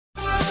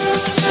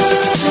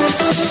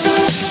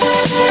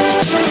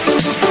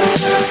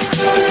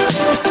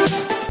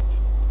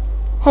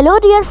Hello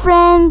dear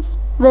friends,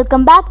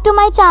 welcome back to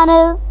my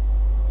channel.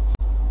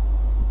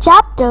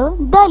 Chapter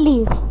The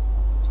Leaf.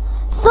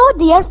 So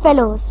dear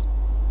fellows,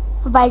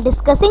 while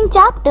discussing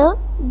chapter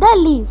The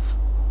Leaf,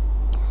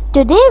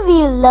 today we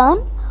will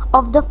learn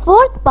of the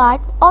fourth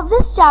part of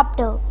this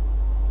chapter,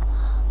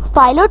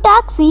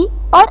 Phylotaxy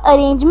or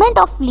arrangement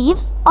of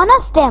leaves on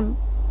a stem.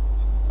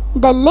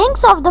 The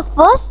links of the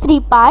first three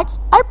parts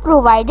are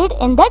provided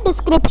in the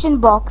description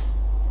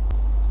box.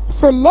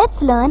 So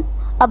let's learn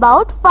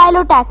about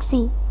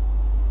Phylotaxy.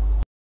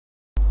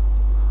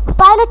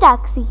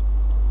 Phylotaxy.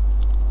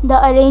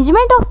 The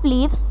arrangement of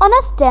leaves on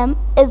a stem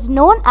is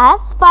known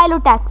as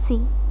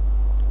Phylotaxy.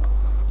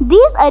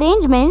 These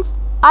arrangements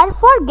are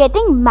for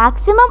getting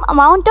maximum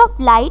amount of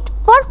light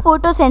for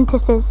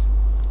photosynthesis.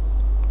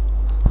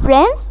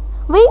 Friends,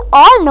 we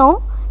all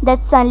know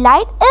that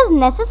sunlight is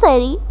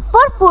necessary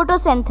for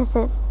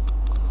photosynthesis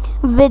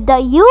with the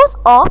use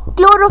of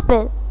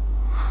chlorophyll,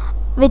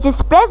 which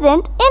is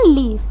present in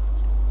leaf.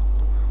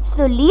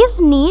 So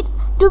leaves need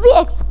to be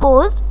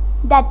exposed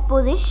that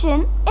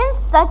position in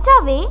such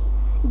a way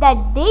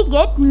that they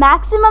get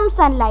maximum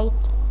sunlight.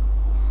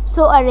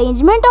 So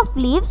arrangement of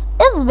leaves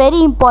is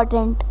very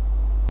important.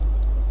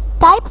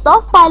 Types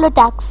of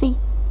Phylotaxy: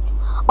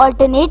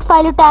 alternate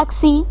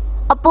Phylotaxy,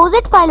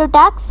 opposite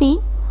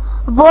Phylotaxy,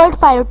 word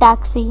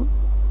Phylotaxy.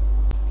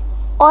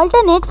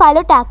 Alternate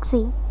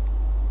Phylotaxy.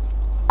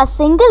 A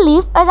single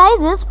leaf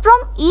arises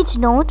from each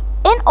node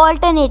in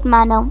alternate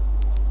manner.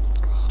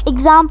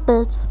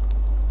 Examples: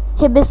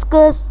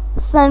 hibiscus,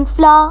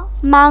 sunflower,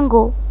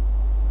 mango.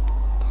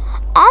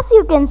 As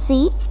you can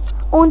see,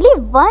 only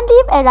one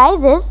leaf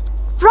arises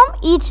from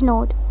each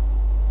node,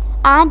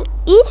 and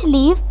each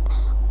leaf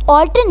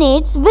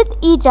alternates with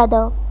each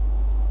other,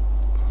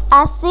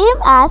 as same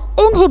as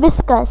in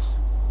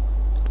hibiscus.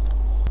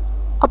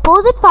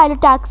 Opposite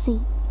Phylotaxy.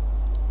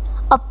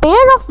 A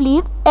pair of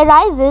leaves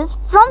arises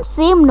from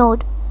same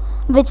node,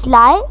 which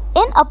lie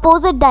in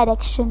opposite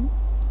direction.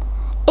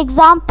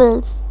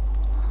 Examples: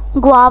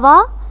 guava,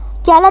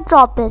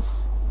 calotropis.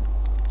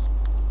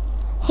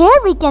 Here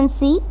we can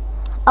see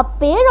a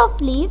pair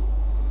of leaves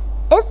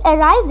is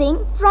arising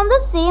from the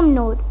same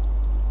node,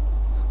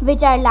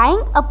 which are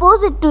lying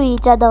opposite to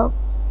each other,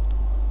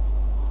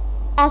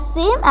 as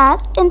same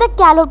as in the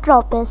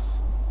calotropis.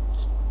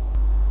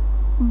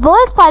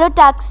 Word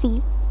Phylotaxy.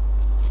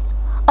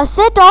 A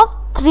set of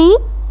 3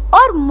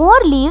 or more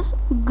leaves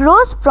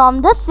grows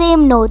from the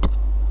same node.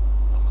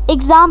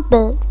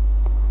 Example: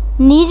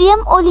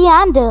 Nerium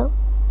oleander,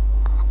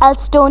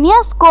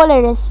 Alstonia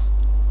scholaris.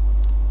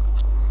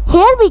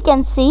 Here we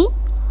can see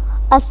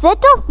a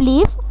set of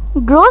leaves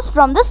grows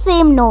from the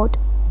same node.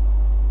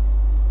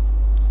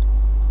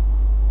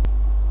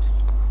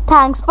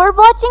 Thanks for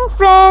watching,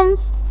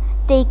 friends.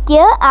 Take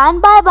care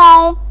and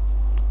bye-bye.